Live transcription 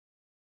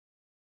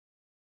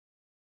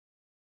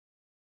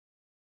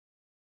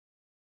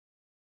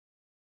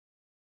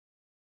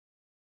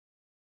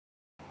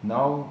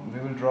Now we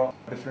will draw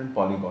different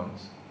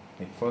polygons.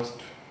 Like first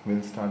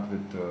we'll start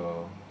with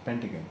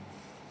pentagon.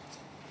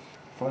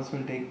 First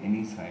we'll take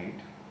any side.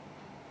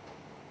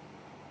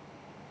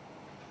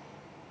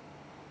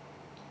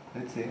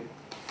 Let's say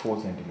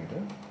 4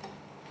 centimeter.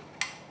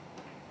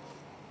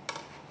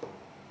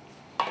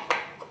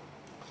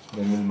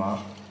 Then we'll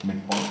mark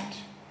midpoint.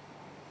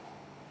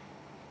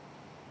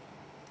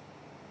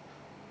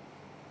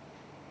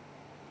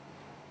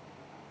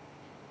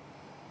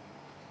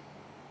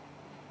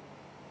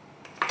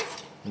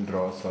 We'll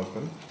draw a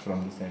circle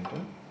from the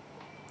center.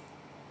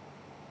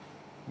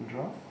 We'll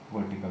draw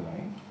vertical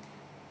line.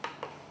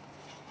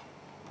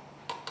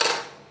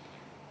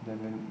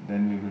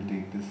 Then we will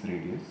take this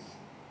radius,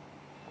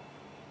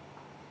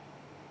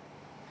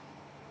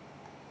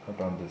 cut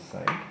on this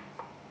side.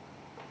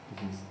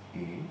 This is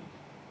A,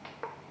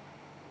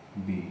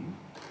 B.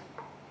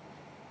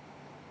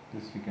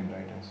 This we can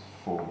write as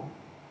 4,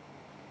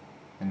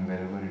 and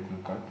wherever it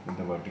will cut with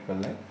the vertical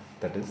line,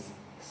 that is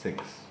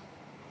 6.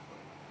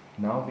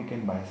 Now we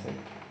can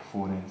bisect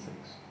 4 and 6.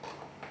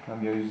 Now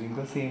we are using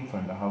the same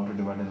formula, how to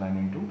divide a line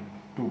into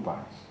 2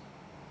 parts.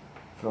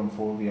 From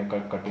 4 we are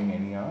cutting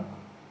any arc,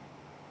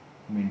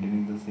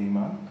 maintaining the same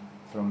arc.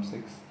 From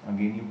 6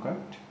 again you cut.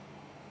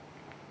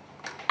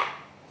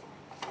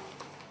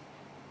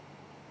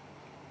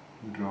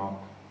 Draw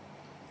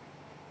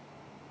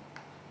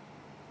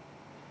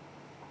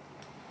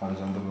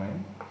horizontal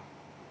line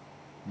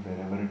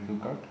wherever it will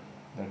cut,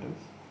 that is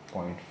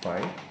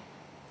 0.5.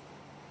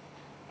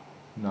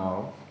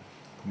 Now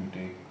you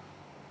take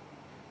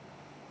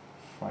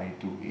phi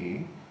to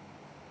A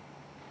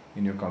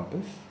in your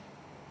compass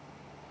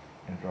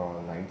and draw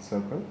a right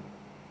circle.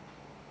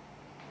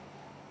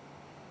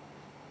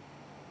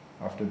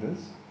 After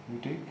this you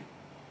take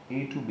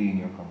A to B in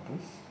your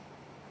compass,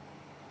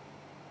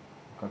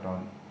 cut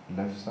on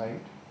left side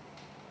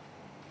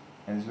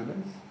as well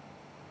as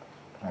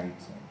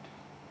right side,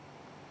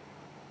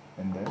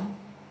 and then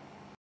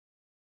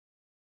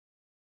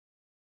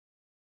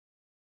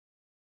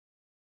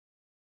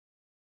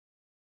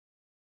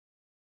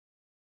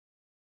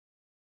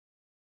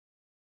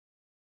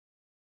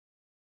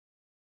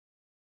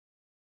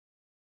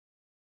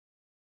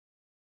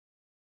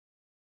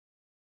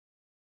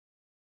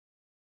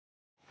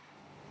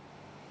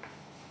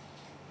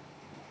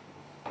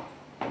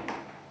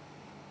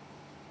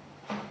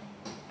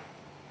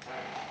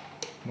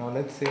now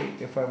let's say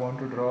if I want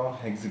to draw a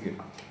hexagon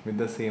with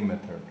the same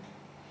method.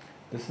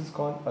 This is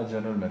called a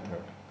general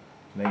method.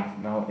 Like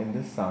now in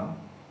this sum,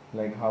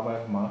 like how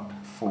I've marked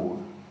 4,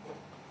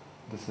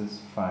 this is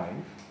 5,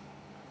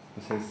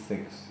 this is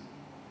 6.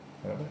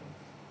 Right?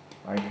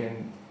 I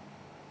can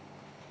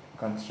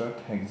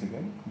construct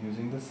hexagon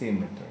using the same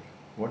method.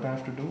 What I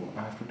have to do,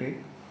 I have to take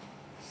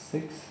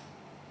 6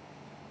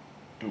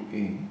 to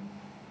A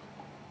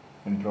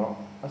and draw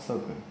a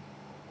circle.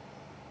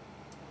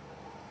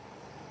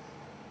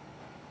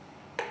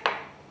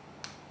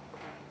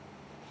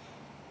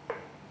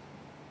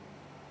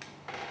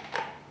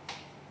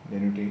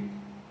 Then you take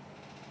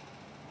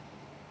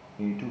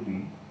A to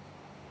B,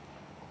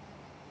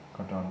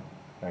 cut on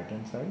right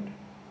hand side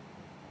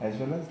as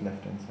well as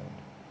left hand side.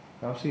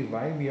 Now see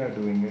why we are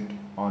doing it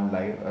on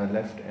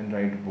left and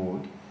right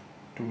both,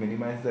 to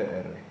minimize the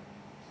error.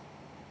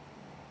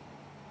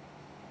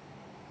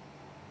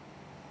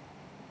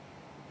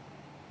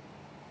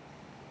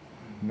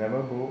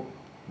 Never go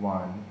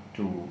 1,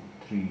 2,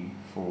 3,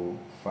 4,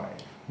 5.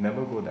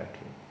 Never go that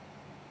way.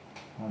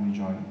 Now we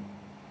join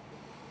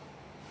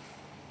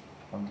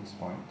on these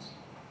points.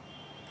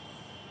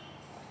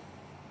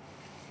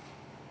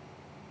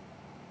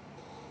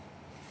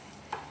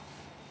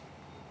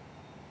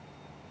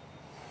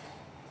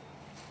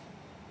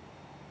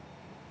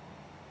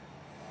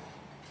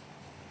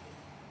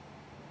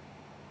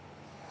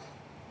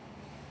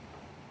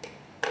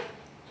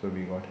 So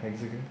we got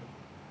hexagon.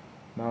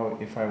 Now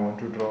if I want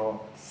to draw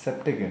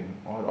septagon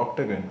or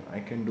octagon, I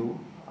can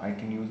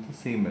use the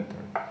same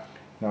method.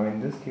 Now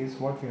in this case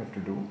what we have to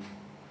do,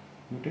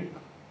 you take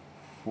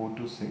 4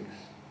 to 6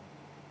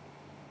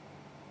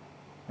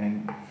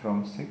 and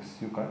from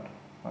 6 you cut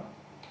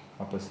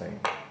upper side,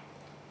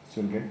 so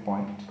you'll get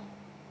 0.8.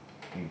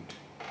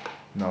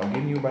 Now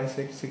again you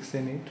bisect 6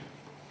 and 8.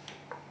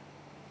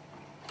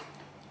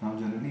 Now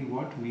generally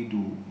what we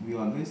do, we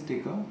always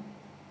take a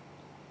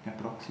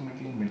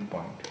approximately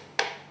midpoint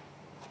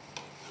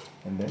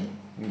and then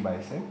we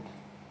bisect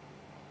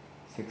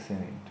 6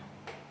 and 8.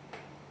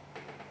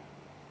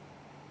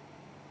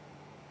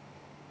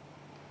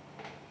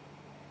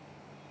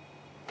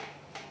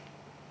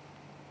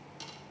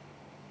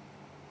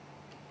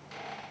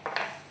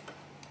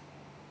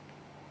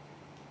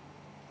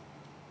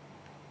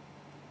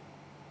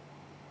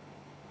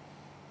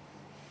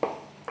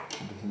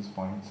 This is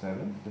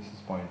 0.7, this is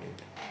 0.8.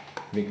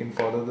 We can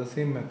follow the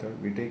same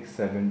method. We take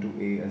 7 to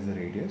A as a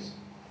radius,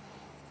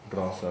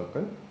 draw a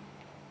circle,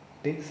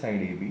 take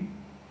side AB,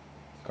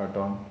 cut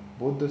on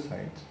both the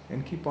sides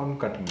and keep on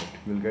cutting it.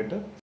 You will get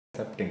a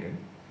septagon.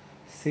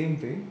 Same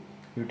way,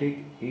 you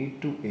take A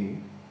to A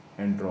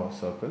and draw a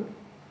circle,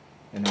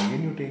 and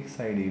again you take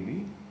side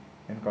AB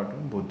and cut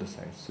on both the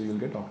sides, so you'll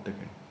get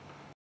octagon.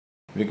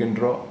 We can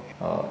draw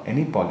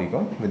any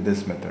polygon with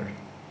this method,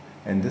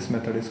 and this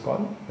method is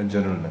called a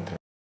general method.